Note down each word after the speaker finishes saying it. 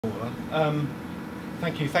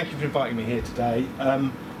Thank you for inviting me here today.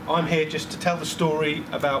 I'm here just to tell the story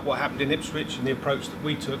about what happened in Ipswich and the approach that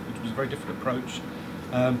we took, which was a very different approach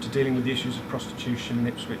to dealing with the issues of prostitution in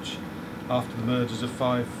Ipswich after the murders of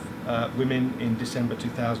 5 women in December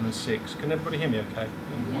 2006. Can everybody hear me okay?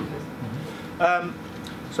 Yeah.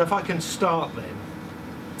 So if I can start then,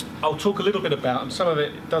 I'll talk a little bit about, and some of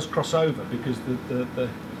it does cross over because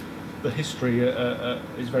the history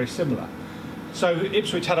is very similar. So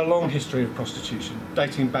Ipswich had a long history of prostitution,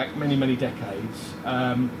 dating back many decades.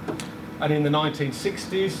 And in the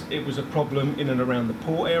 1960s, it was a problem in and around the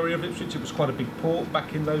port area of Ipswich. It was quite a big port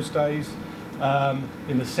back in those days.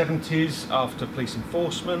 In the 70s, after police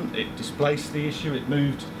enforcement, it displaced the issue. It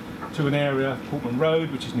moved to an area, Portman Road,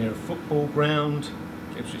 which is near a football ground.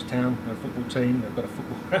 Ipswich Town, a football team, they've got a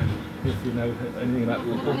football ground. If you know anything about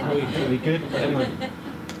football, really good. But anyway.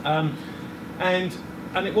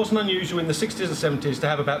 And it wasn't unusual in the 60s and 70s to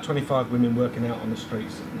have about 25 women working out on the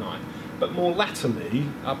streets at night. But more latterly,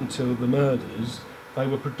 up until the murders, they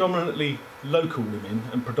were predominantly local women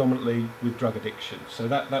and predominantly with drug addiction. So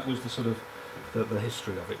that was the sort of the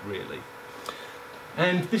history of it, really.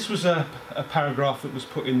 And this was a paragraph that was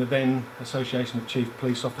put in the then Association of Chief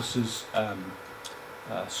Police Officers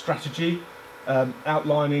strategy,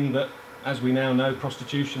 outlining that, as we now know,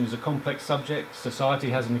 prostitution is a complex subject. Society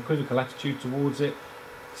has an equivocal attitude towards it.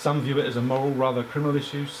 Some view it as a moral, rather criminal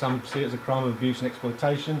issue. Some see it as a crime of abuse and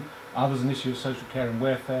exploitation. Others an issue of social care and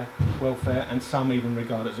welfare, and some even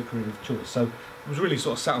regard it as a career of choice. So it was really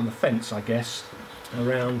sort of sat on the fence, I guess,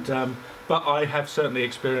 around. But I have certainly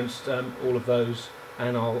experienced all of those,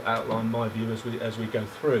 and I'll outline my view as we go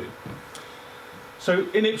through. So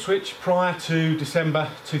in Ipswich, prior to December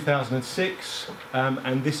 2006,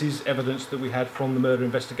 and this is evidence that we had from the murder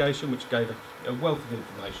investigation, which gave a wealth of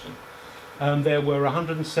information. There were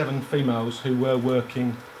 107 females who were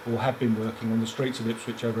working or had been working on the streets of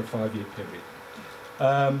Ipswich over a 5-year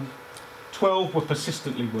period. 12 were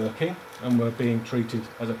persistently working and were being treated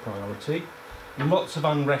as a priority. Lots of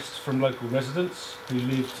unrest from local residents who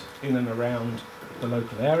lived in and around the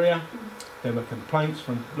local area. There were complaints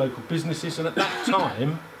from local businesses, and at that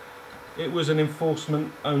time it was an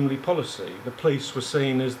enforcement-only policy. The police were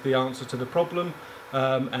seen as the answer to the problem.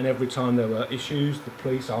 And every time there were issues, the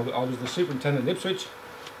police, I was the superintendent of Ipswich,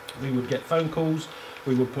 we would get phone calls,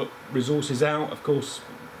 we would put resources out. Of course,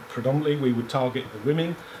 predominantly we would target the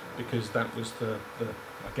women because that was I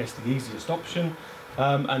guess the easiest option,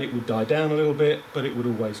 and it would die down a little bit, but it would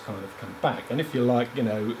always kind of come back. And if you like,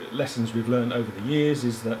 lessons we've learned over the years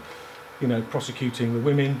is that, prosecuting the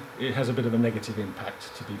women, it has a bit of a negative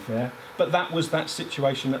impact, to be fair. But that was that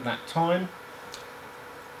situation at that time.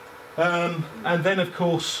 And then, of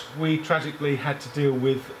course, we tragically had to deal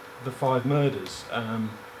with the 5 murders.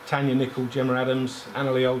 Tanya Nichol, Gemma Adams,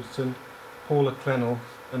 Annalie Alderton, Paula Clennell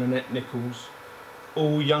and Annette Nichols,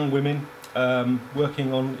 all young women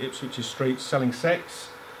working on Ipswich's streets selling sex,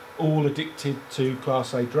 all addicted to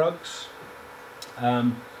Class A drugs.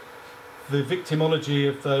 The victimology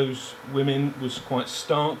of those women was quite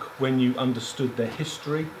stark when you understood their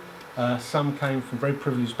history. Some came from very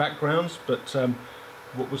privileged backgrounds, but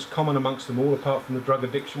what was common amongst them all, apart from the drug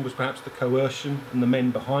addiction, was perhaps the coercion and the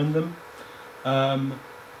men behind them.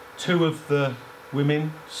 2 of the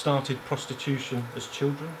women started prostitution as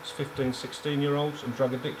children, as 15, 16-year-olds, and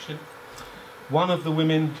drug addiction. 1 of the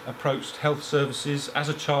women approached health services as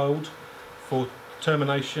a child for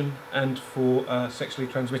termination and for sexually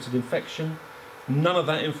transmitted infection. None of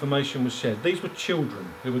that information was shared. These were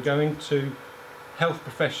children who were going to health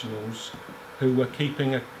professionals who were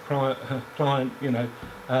keeping a client,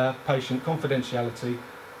 patient confidentiality.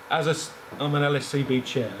 I'm an LSCB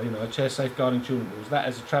chair, a chair safeguarding children rules. That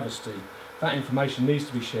is a travesty. That information needs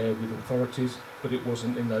to be shared with authorities, but it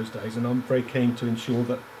wasn't in those days. And I'm very keen to ensure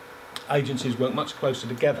that agencies work much closer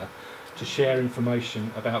together to share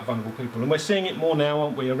information about vulnerable people. And we're seeing it more now,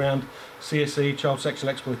 aren't we, around CSE, child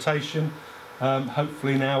sexual exploitation.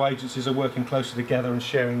 Hopefully now agencies are working closer together and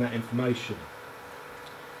sharing that information.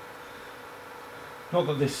 Not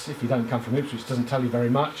that this, if you don't come from Ipswich, doesn't tell you very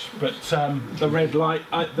much, but the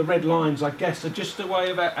red lines, I guess, are just a way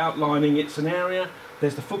of outlining it's an area.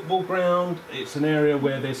 There's the football ground. It's an area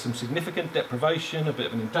where there's some significant deprivation, a bit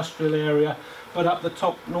of an industrial area. But up the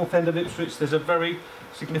top north end of Ipswich, there's a very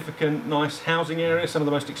significant, nice housing area. Some of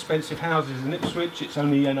the most expensive houses in Ipswich. It's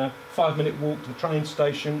only a 5-minute walk to the train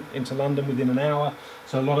station into London within an hour.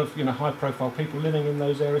 So a lot of high-profile people living in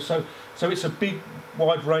those areas. So it's a big,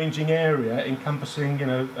 wide-ranging area encompassing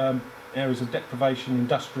areas of deprivation,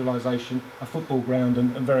 industrialisation, a football ground,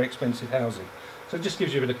 and very expensive housing. So it just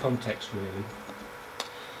gives you a bit of context, really.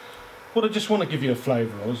 What I just want to give you a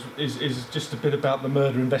flavour of is just a bit about the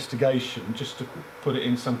murder investigation, just to put it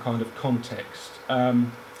in some kind of context.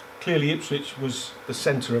 Clearly Ipswich was the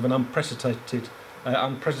centre of an unprecedented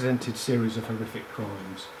series of horrific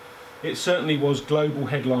crimes. It certainly was global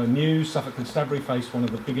headline news. Suffolk Constabulary faced one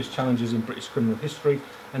of the biggest challenges in British criminal history,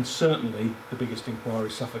 and certainly the biggest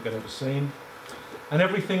inquiry Suffolk had ever seen. And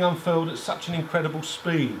everything unfurled at such an incredible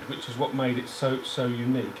speed, which is what made it so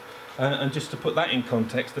unique. And just to put that in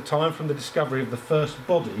context, the time from the discovery of the first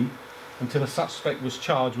body until a suspect was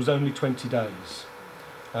charged was only 20 days.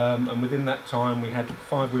 And within that time we had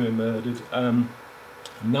 5 women murdered, a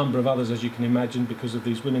number of others, as you can imagine, because of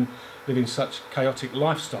these women living such chaotic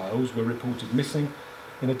lifestyles, were reported missing.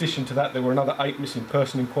 In addition to that, there were another 8 missing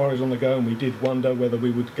person inquiries on the go, and we did wonder whether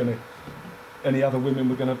any other women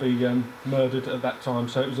were going to be murdered at that time.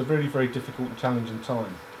 So it was a very, very difficult and challenging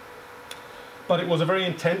time. But it was a very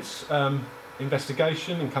intense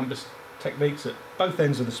investigation, encompassed techniques at both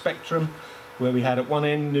ends of the spectrum, where we had at one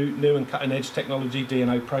end new and cutting-edge technology,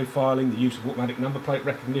 DNA profiling, the use of automatic number plate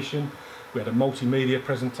recognition. We had a multimedia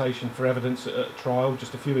presentation for evidence at a trial,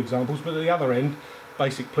 just a few examples. But at the other end,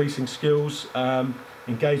 basic policing skills,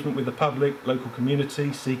 engagement with the public, local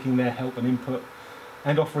community, seeking their help and input,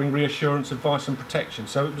 and offering reassurance, advice and protection.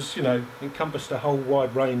 So it was, encompassed a whole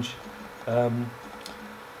wide range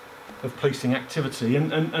of policing activity,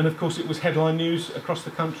 and of course it was headline news across the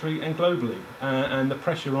country and globally, and the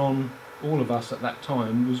pressure on all of us at that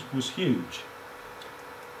time was huge.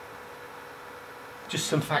 Just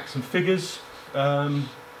some facts and figures.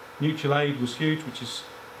 Mutual aid was huge, which is,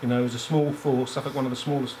 as a small force, Suffolk, one of the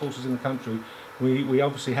smallest forces in the country, we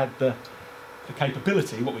obviously had the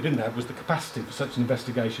capability. What we didn't have was the capacity for such an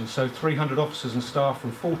investigation. So 300 officers and staff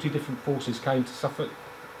from 40 different forces came to Suffolk.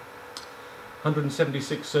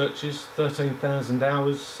 176 searches, 13,000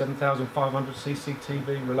 hours, 7,500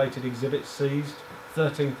 CCTV related exhibits seized,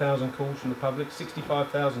 13,000 calls from the public,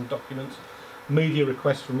 65,000 documents, media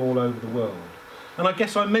requests from all over the world. And I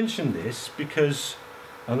guess I mention this because,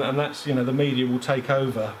 and that's, the media will take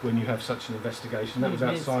over when you have such an investigation. That was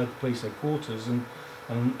outside the police headquarters, and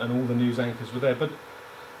all the news anchors were there. But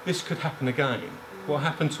this could happen again. What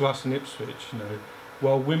happened to us in Ipswich,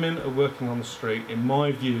 while women are working on the street, in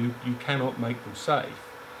my view, you cannot make them safe.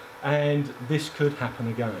 And this could happen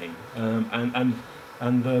again.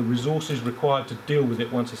 And the resources required to deal with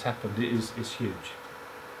it once it's happened is huge.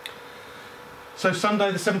 So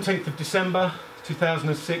Sunday the 17th of December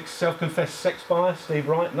 2006, self-confessed sex buyer, Steve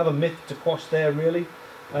Wright. Another myth to quash there, really.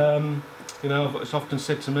 It's often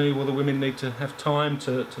said to me, well, the women need to have time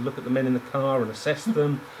to look at the men in the car and assess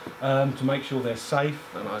them, to make sure they're safe.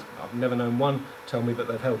 And I've never known one tell me that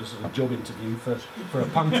they've held a sort of job interview for a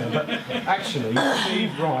punter. But actually,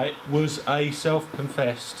 Steve Wright was a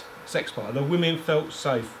self-confessed sex buyer. The women felt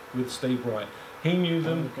safe with Steve Wright. He knew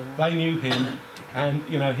them, they knew him, and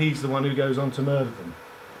he's the one who goes on to murder them.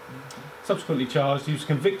 Subsequently charged, he was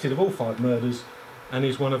convicted of all 5 murders, and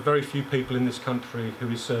is one of very few people in this country who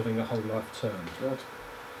is serving a whole life term.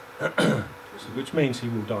 Which means he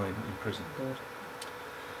will die in prison.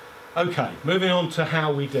 Okay, moving on to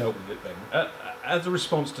how we dealt with it then. As a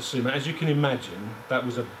response to Suma, as you can imagine, that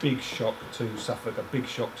was a big shock to Suffolk, a big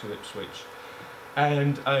shock to Ipswich.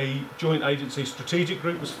 And a joint agency strategic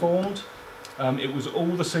group was formed. It was all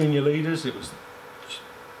the senior leaders, it was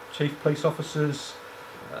chief police officers,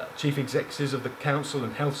 chief executives of the council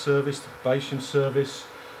and health service, the probation service,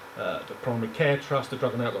 the primary care trust, the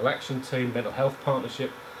drug and alcohol action team, mental health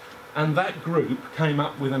partnership, and that group came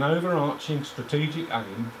up with an overarching strategic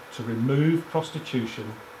aim to remove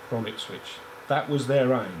prostitution from Ipswich. That was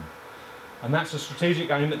their aim, and that's a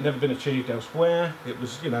strategic aim that had never been achieved elsewhere. It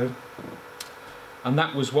was, and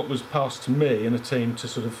that was what was passed to me and a team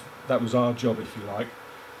to that was our job, if you like,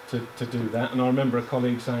 to do that. And I remember a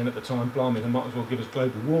colleague saying at the time, blimey, they might as well give us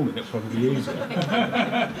global warming, it'll probably be easier.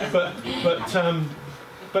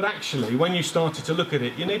 But actually, when you started to look at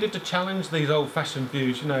it, you needed to challenge these old-fashioned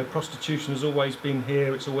views. Prostitution has always been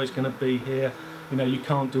here, it's always going to be here, you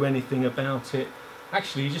can't do anything about it.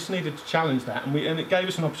 Actually, you just needed to challenge that, and it gave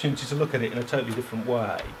us an opportunity to look at it in a totally different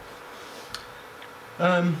way.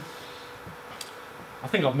 I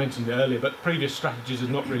think I've mentioned it earlier, but previous strategies had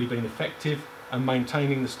not really been effective, and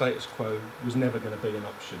maintaining the status quo was never going to be an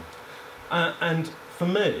option. And for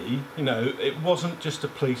me, it wasn't just a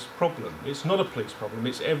police problem. It's not a police problem,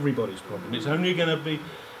 it's everybody's problem. It's only going to be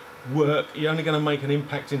work, you're only going to make an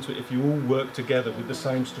impact into it if you all work together with the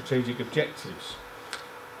same strategic objectives.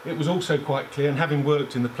 It was also quite clear, and having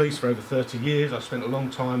worked in the police for over 30 years, I spent a long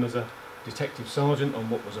time as a detective sergeant on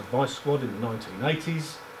what was a vice squad in the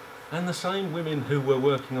 1980s, and the same women who were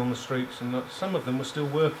working on the streets, and some of them were still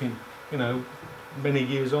working you know, many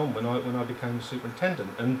years on when I became the superintendent,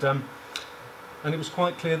 and it was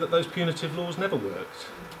quite clear that those punitive laws never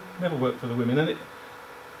worked for the women, and it,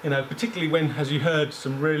 you know, particularly when, as you heard,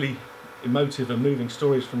 some really emotive and moving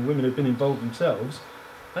stories from women who've been involved themselves.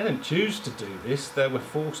 They didn't choose to do this, they were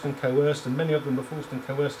forced and coerced, and many of them were forced and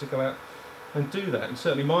coerced to go out and do that. And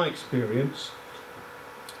certainly my experience,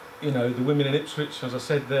 you know, the women in Ipswich, as I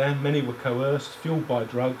said there, many were coerced, fueled by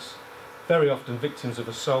drugs, very often victims of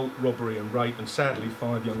assault, robbery and rape, and sadly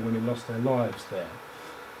 5 young women lost their lives there.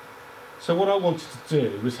 So what I wanted to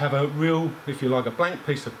do was have a real, if you like, a blank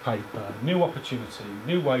piece of paper, new opportunity,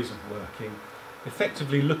 new ways of working,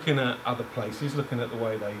 effectively looking at other places, looking at the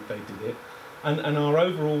way they did it, and our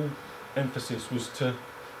overall emphasis was to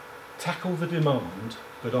tackle the demand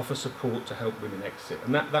but offer support to help women exit,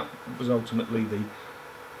 and that was ultimately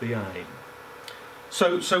the aim.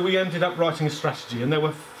 So we ended up writing a strategy, and there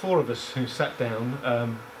were 4 of us who sat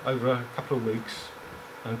down over a couple of weeks,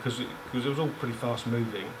 because it was all pretty fast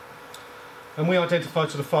moving, and we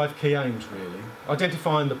identified sort of 5 key aims really.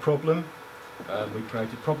 Identifying the problem, we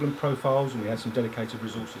created problem profiles, and we had some dedicated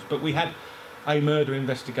resources, but we had a murder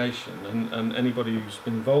investigation, and anybody who's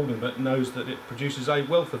been involved in it knows that it produces a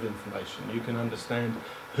wealth of information. You can understand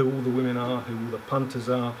who all the women are, who all the punters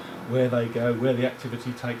are, where they go, where the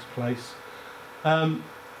activity takes place.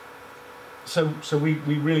 So we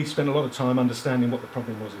really spent a lot of time understanding what the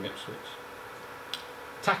problem was in Ipswich.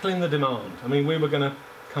 Tackling the demand. I mean, we were going to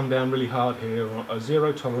come down really hard here on a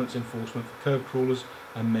zero tolerance enforcement for curb crawlers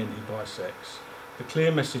and men who buy sex. The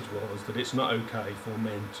clear message was that it's not okay for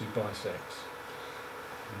men to buy sex.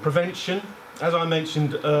 Prevention. As I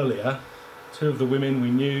mentioned earlier, 2 of the women we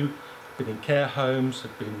knew had been in care homes,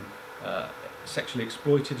 had been sexually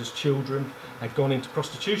exploited as children, had gone into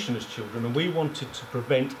prostitution as children, and we wanted to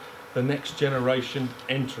prevent the next generation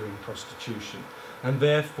entering prostitution. And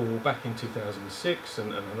therefore, back in 2006,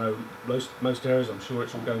 and I know most areas, I'm sure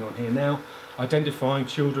it's all going on here now, identifying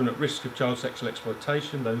children at risk of child sexual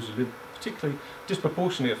exploitation, those who live particularly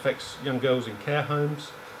disproportionately affects young girls in care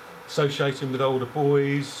homes, associating with older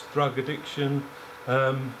boys, drug addiction,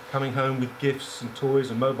 coming home with gifts and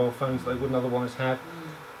toys and mobile phones they wouldn't otherwise have.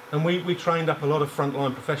 And we trained up a lot of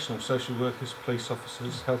frontline professionals, social workers, police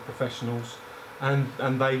officers, health professionals, and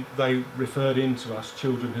they referred in to us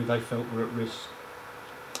children who they felt were at risk.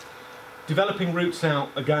 Developing routes out,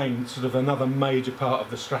 again, sort of another major part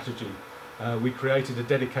of the strategy. We created a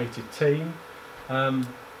dedicated team.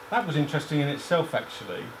 That was interesting in itself,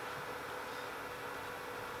 actually,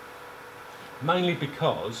 mainly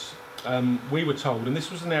because we were told, and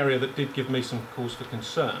this was an area that did give me some cause for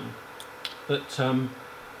concern, that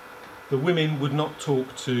the women would not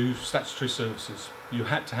talk to statutory services. You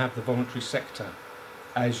had to have the voluntary sector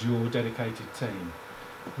as your dedicated team.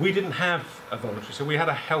 We didn't have a voluntary, so we had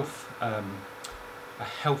a health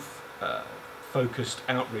focused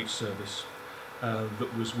outreach service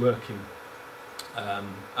that was working.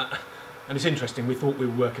 And it's interesting, we thought we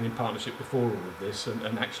were working in partnership before all of this,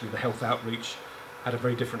 and actually the health outreach had a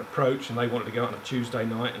very different approach, and they wanted to go out on a Tuesday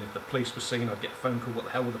night, and if the police were seen, I'd get a phone call, what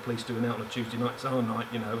the hell were the police doing out on a Tuesday night? It's our night,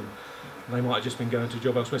 you know, and they might have just been going to a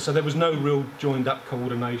job elsewhere. So there was no real joined up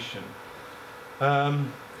coordination.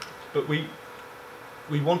 But we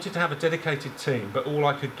wanted to have a dedicated team, but all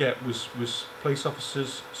I could get was police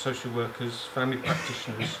officers, social workers, family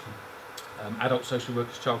practitioners, adult social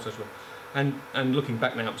workers, child social workers. And looking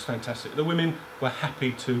back now, it was fantastic. The women were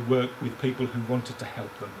happy to work with people who wanted to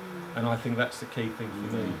help them, and I think that's the key thing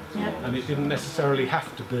for me. Yep. And it didn't necessarily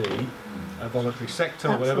have to be a voluntary sector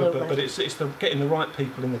or whatever, but it's getting the right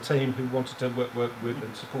people in the team who wanted to work with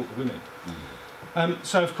and support the women.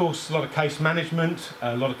 So of course, a lot of case management,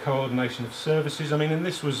 a lot of coordination of services. I mean, and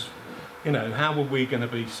this was, you know, how were we going to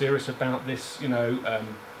be serious about this? You know,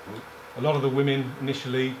 a lot of the women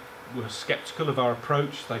initially were sceptical of our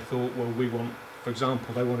approach. They thought, well, we want, for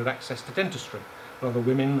example, they wanted access to dentistry. A lot of the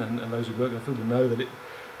women and those who work in the field will know that it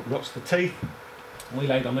rots the teeth. We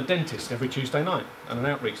laid on a dentist every Tuesday night and an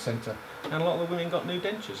outreach centre, and a lot of the women got new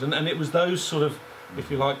dentures. And it was those sort of, if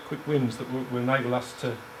you like, quick wins that will enable us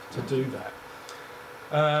to do that.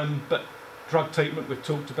 But drug treatment we've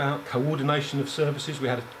talked about, coordination of services. We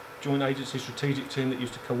had a joint agency strategic team that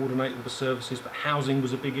used to coordinate all the services, but housing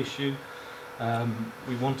was a big issue.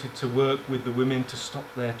 We wanted to work with the women to stop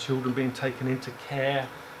their children being taken into care.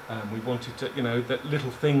 We wanted to, you know, that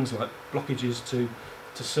little things like blockages to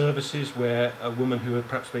services where a woman who had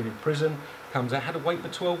perhaps been in prison comes out, had to wait for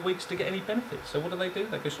 12 weeks to get any benefits. So what do?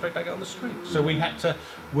 They go straight back out on the street. So we had to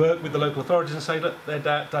work with the local authorities and say, look,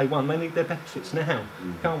 they're day one, they need their benefits now.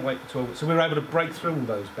 Can't wait for 12 weeks. So we were able to break through all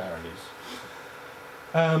those barriers.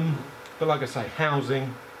 But like I say,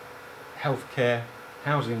 housing, healthcare,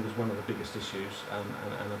 housing was one of the biggest issues, and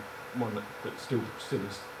one that still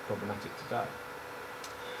is problematic today.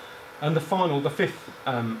 And the fifth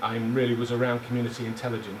aim really was around community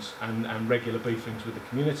intelligence and regular briefings with the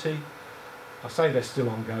community. I say they're still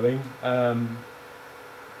ongoing.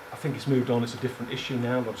 I think it's moved on, it's a different issue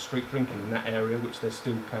now, a lot of street drinking in that area, which they're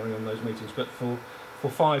still carrying on those meetings. But for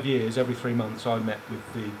 5 years, every 3 months, I met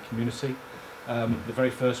with the community. The very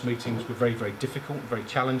first meetings were very, very difficult, very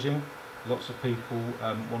challenging. Lots of people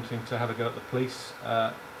wanting to have a go at the police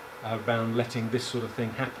around letting this sort of thing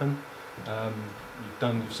happen.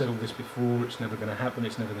 You've said all this before, it's never going to happen,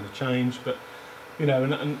 it's never going to change. But, you know,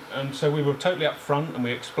 and so we were totally upfront, and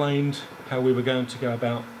we explained how we were going to go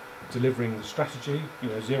about delivering the strategy, you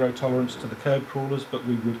know, zero tolerance to the curb crawlers, but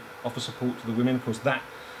we would offer support to the women. Of course, that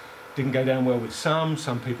didn't go down well with some.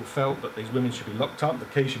 Some people felt that these women should be locked up, the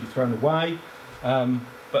key should be thrown away.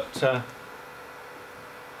 But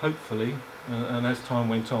hopefully, and as time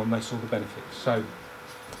went on, they saw the benefits.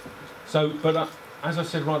 But as I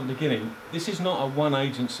said right at the beginning, this is not a one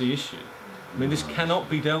agency issue. I mean, this cannot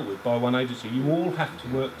be dealt with by one agency. You all have to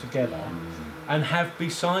work together and be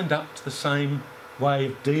signed up to the same way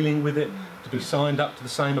of dealing with it, to be signed up to the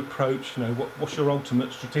same approach. You know, what's your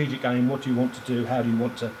ultimate strategic aim? What do you want to do? How do you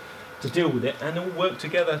want to deal with it? And all work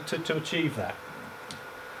together to achieve that.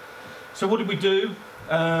 So what did we do?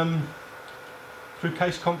 Through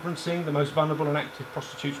case conferencing, the most vulnerable and active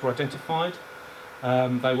prostitutes were identified.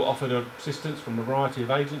 They were offered assistance from a variety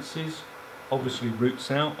of agencies, obviously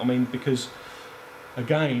routes out. I mean, because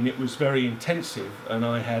again, it was very intensive, and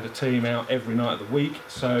I had a team out every night of the week.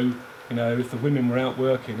 So, you know, if the women were out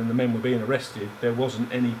working and the men were being arrested, there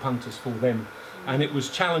wasn't any punters for them. And it was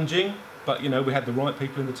challenging, but, you know, we had the right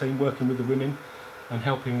people in the team working with the women and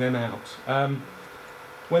helping them out.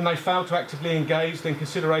 When they failed to actively engage, then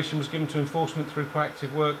consideration was given to enforcement through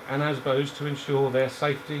proactive work and ASBOs to ensure their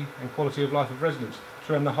safety and quality of life of residents.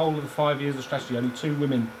 During the whole of the 5 years of strategy, only 2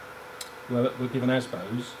 women were given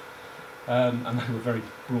ASBOs, and they were very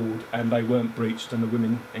broad, and they weren't breached, and the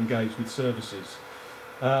women engaged with services.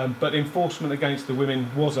 But enforcement against the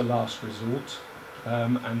women was a last resort,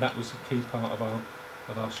 and that was a key part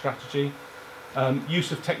of our strategy.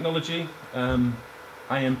 Use of technology,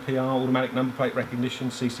 ANPR, automatic number plate recognition,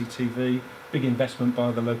 CCTV, big investment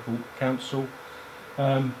by the local council,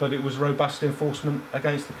 but it was robust enforcement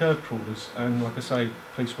against the curb crawlers, and like I say,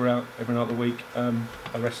 police were out every night of the week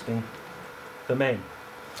arresting the men.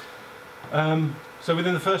 So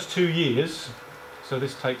within the first 2 years, so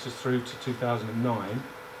this takes us through to 2009,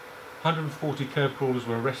 140 curb crawlers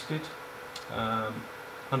were arrested,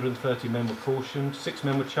 130 men were cautioned, 6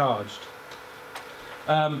 men were charged.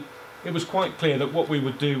 It was quite clear that what we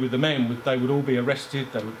would do with the men, they would all be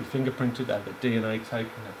arrested, they would be fingerprinted, they had their DNA taken,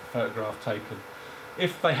 have the photograph taken.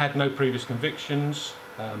 If they had no previous convictions,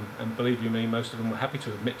 and believe you me, most of them were happy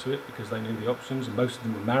to admit to it because they knew the options, and most of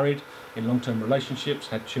them were married, in long-term relationships,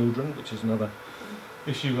 had children, which is another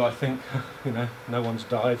issue. I think, you know, no one's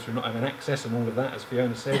died through not having access and all of that, as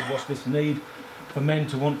Fiona said. What's this need for men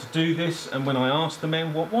to want to do this? And when I asked the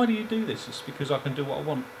men, why do you do this? It's because I can do what I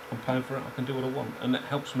want. I'm paying for it, I can do what I want. And that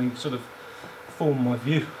helps me sort of form my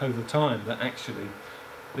view over time that actually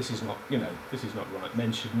this is not, you know, this is not right.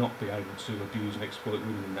 Men should not be able to abuse and exploit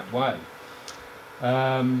women in that way.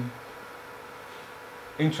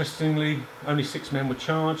 Interestingly, only 6 men were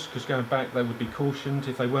charged, because going back, they would be cautioned.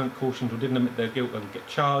 If they weren't cautioned or didn't admit their guilt, they would get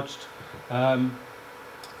charged.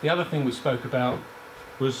 The other thing we spoke about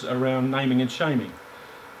was around naming and shaming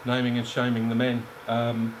the men.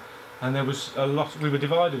 And there was a lot, we were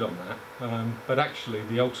divided on that, but actually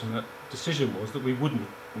the ultimate decision was that we wouldn't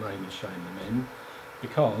name and shame the men,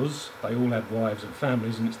 because they all have wives and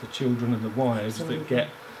families, and it's the children and the wives that get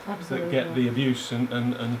the abuse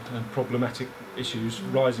and problematic issues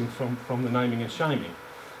rising from the naming and shaming.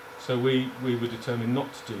 So we were determined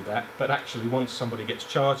not to do that, but actually once somebody gets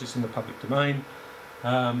charged, it's in the public domain,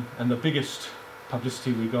 and the biggest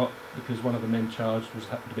publicity we got, because one of the men charged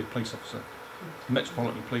happened to be a police officer,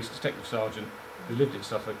 Metropolitan Police Detective Sergeant, who lived in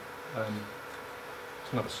Suffolk.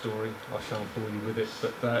 It's another story, I shan't bore you with it,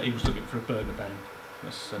 but he was looking for a burger ban.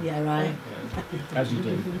 Yeah, right. Yeah, as you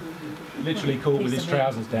do. Literally caught with his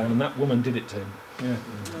trousers down, and that woman did it to him. Yeah.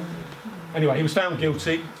 Anyway, he was found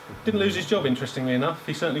guilty. Didn't lose his job, interestingly enough.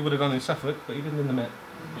 He certainly would have done in Suffolk, but he didn't in the Met.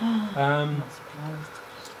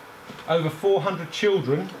 Over 400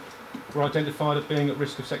 children were identified as being at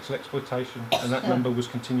risk of sexual exploitation, and that number was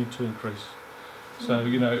continued to increase. So,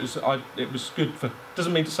 you know, it was good for...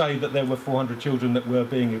 Doesn't mean to say that there were 400 children that were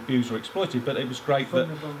being abused or exploited, but it was great that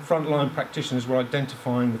frontline practitioners were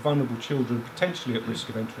identifying the vulnerable children potentially at risk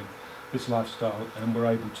of entering this lifestyle, and we're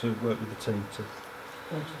able to work with the team to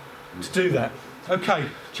do that. Okay,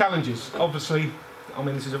 challenges. Obviously, I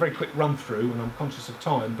mean, this is a very quick run through, and I'm conscious of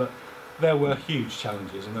time, but there were huge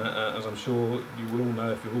challenges, and as I'm sure you will all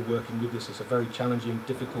know if you're all working with this, it's a very challenging,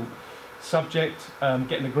 difficult subject.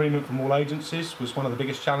 Getting agreement from all agencies was one of the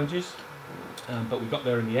biggest challenges, but we got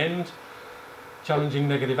there in the end. Challenging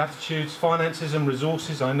negative attitudes, finances and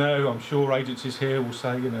resources. I'm sure agencies here will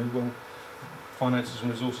say, well, finances and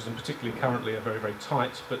resources, and particularly currently, are very, very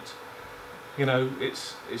tight, but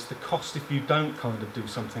it's the cost if you don't kind of do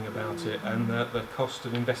something about it, and the cost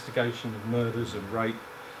of investigation of murders and rape,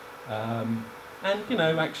 and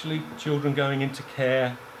actually children going into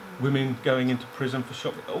care, women going into prison for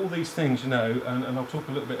shoplifting, all these things, and I'll talk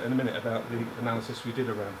a little bit in a minute about the analysis we did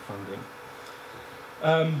around funding.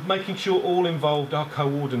 Making sure all involved are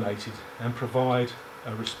coordinated and provide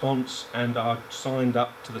a response and are signed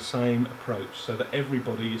up to the same approach, so that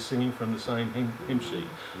everybody is singing from the same hymn sheet.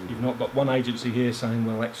 You've not got one agency here saying,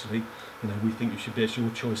 well, actually, we think it's your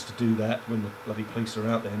choice to do that, when the bloody police are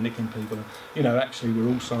out there nicking people. Actually, we're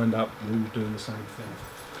all signed up, we're all doing the same thing.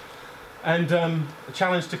 And a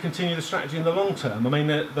challenge to continue the strategy in the long term.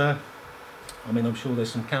 I'm sure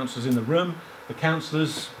there's some councillors in the room. The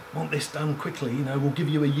councillors want this done quickly, we'll give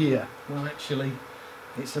you a year. Well, actually,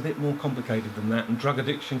 it's a bit more complicated than that, and drug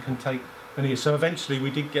addiction can take many years. So eventually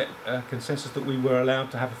we did get a consensus that we were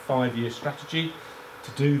allowed to have a 5-year strategy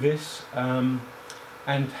to do this, and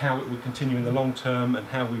how it would continue in the long term, and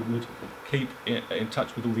how we would keep in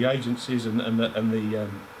touch with all the agencies and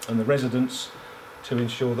the residents to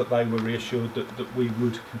ensure that they were reassured that we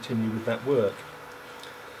would continue with that work.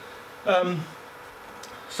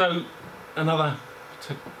 So another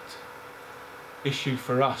issue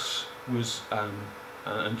for us was,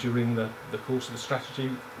 and during the course of the strategy,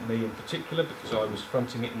 me in particular, because I was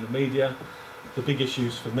fronting it in the media, the big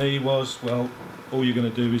issues for me was, well, all you're going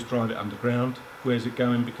to do is drive it underground. Where's it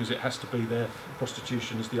going? Because it has to be there.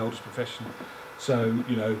 Prostitution is the oldest profession. So,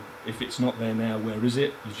 if it's not there now, where is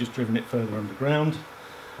it? You've just driven it further underground,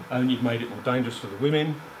 and you've made it more dangerous for the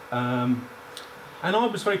women. And I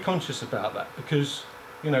was very conscious about that, because,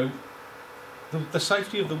 the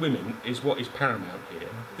safety of the women is what is paramount here.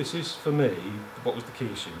 This is, for me, what was the key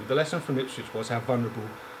issue. The lesson from Ipswich was how vulnerable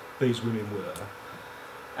these women were.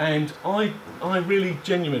 And I really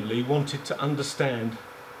genuinely wanted to understand,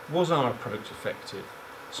 was our approach effective?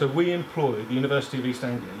 So we employed the University of East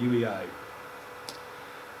Anglia, UEA,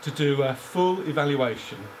 to do a full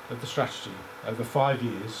evaluation of the strategy over 5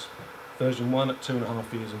 years, version 1 at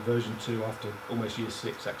 2.5 years, and version 2 after almost year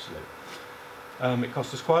 6, actually. It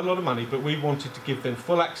cost us quite a lot of money, but we wanted to give them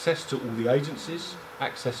full access to all the agencies,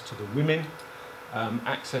 access to the women,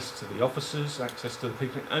 access to the officers, access to the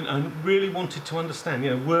people, and really wanted to understand,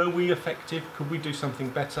 were we effective? Could we do something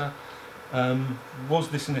better? Was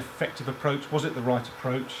this an effective approach? Was it the right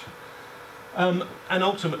approach? And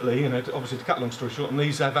ultimately, obviously, to cut a long story short, and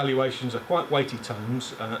these evaluations are quite weighty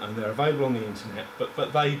tomes, and they're available on the internet,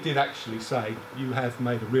 but they did actually say, you have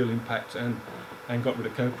made a real impact and got rid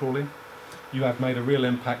of kerb crawling. You have made a real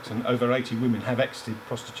impact, and over 80 women have exited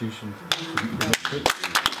prostitution.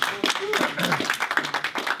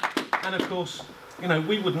 And of course,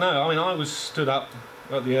 we would know. I was stood up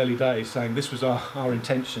at the early days saying this was our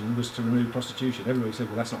intention, was to remove prostitution. Everybody said,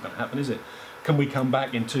 well, that's not going to happen, is it? Can we come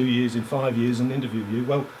back in 2 years, in 5 years, and interview you?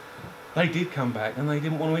 Well, they did come back, and they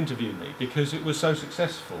didn't want to interview me because it was so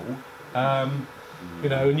successful. And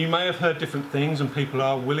you may have heard different things, and people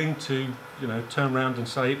are willing to, turn around and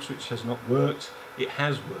say Ipswich has not worked. It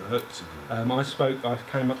has worked. I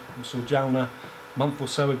came up and saw Jalna a month or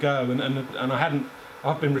so ago, and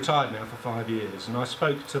I've been retired now for 5 years, and I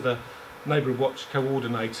spoke to the Neighbourhood Watch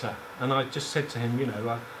coordinator, and I just said to him,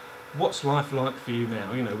 what's life like for you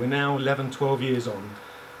now? We're now 11, 12 years on,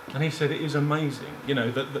 and he said it is amazing,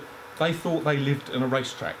 that they thought they lived in a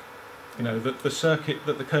racetrack. The circuit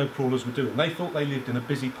that the kerb crawlers were doing, they thought they lived in a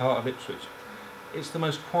busy part of Ipswich. It's the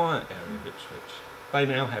most quiet area of Ipswich. They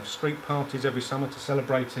now have street parties every summer to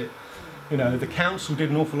celebrate it. The council did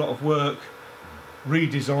an awful lot of work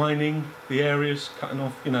redesigning the areas, cutting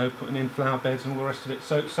off, putting in flower beds and all the rest of it.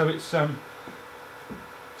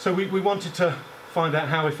 So we wanted to find out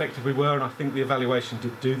how effective we were, and I think the evaluation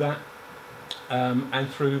did do that. And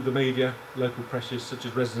through the media, local pressures such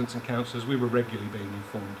as residents and councillors, we were regularly being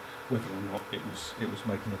informed whether or not it was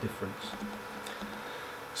making a difference.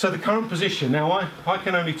 So the current position, now I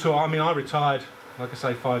can only talk, I retired, like I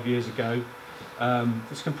say, 5 years ago.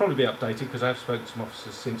 This can probably be updated because I have spoken to some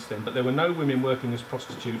officers since then, but there were no women working as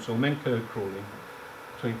prostitutes or men kerb crawling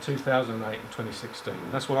between 2008 and 2016.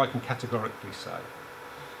 That's what I can categorically say.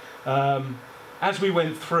 As we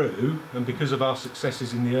went through, and because of our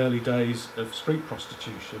successes in the early days of street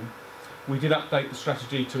prostitution, we did update the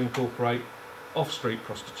strategy to incorporate off-street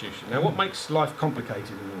prostitution. Now, what makes life complicated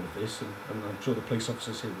in all of this, and I'm sure the police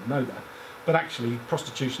officers here will know that, but actually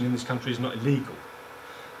prostitution in this country is not illegal.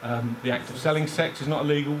 The act of selling sex is not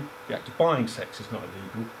illegal, the act of buying sex is not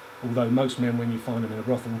illegal, although most men, when you find them in a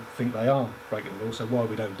brothel, think they are breaking the law, so why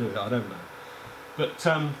we don't do it, I don't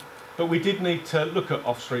know. But we did need to look at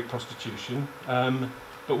off-street prostitution,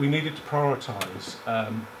 but we needed to prioritise.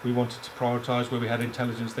 We wanted to prioritise where we had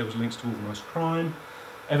intelligence there was links to organised crime,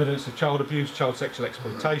 evidence of child abuse, child sexual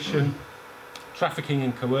exploitation, trafficking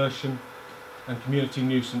and coercion, and community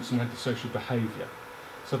nuisance and antisocial behaviour.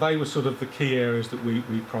 So they were sort of the key areas that we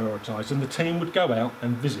prioritised, and the team would go out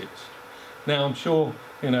and visit. Now, I'm sure,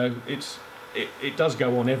 you know, it does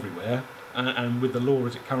go on everywhere, and with the law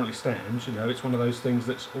as it currently stands, you know, it's one of those things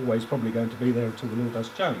that's always probably going to be there until the law does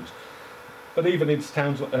change. But even in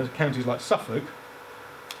counties like Suffolk,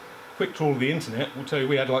 quick trawl of the internet will tell you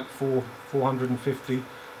we had like 450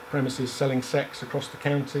 premises selling sex across the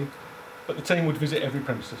county, but the team would visit every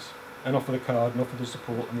premises and offer the card and offer the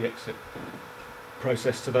support and the exit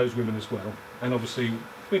process to those women as well. And obviously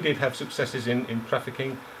we did have successes in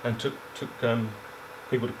trafficking and took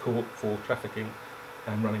people to court for trafficking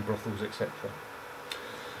and running brothels, etc.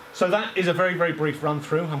 So that is a very, very brief run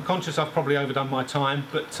through. I'm conscious I've probably overdone my time,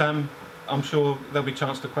 but I'm sure there'll be a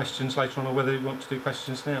chance to questions later on, or whether you want to do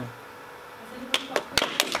questions now.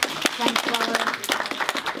 Thanks, Laura.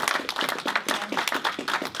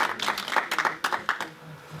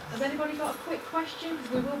 Has anybody got a quick question?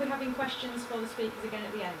 Because we will be having questions for the speakers again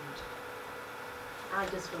at the end. I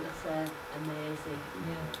just want to say amazing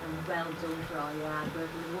and well done for all your hard work.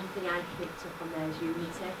 And the one thing I picked up on there is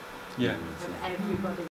unity. Yeah. From everybody.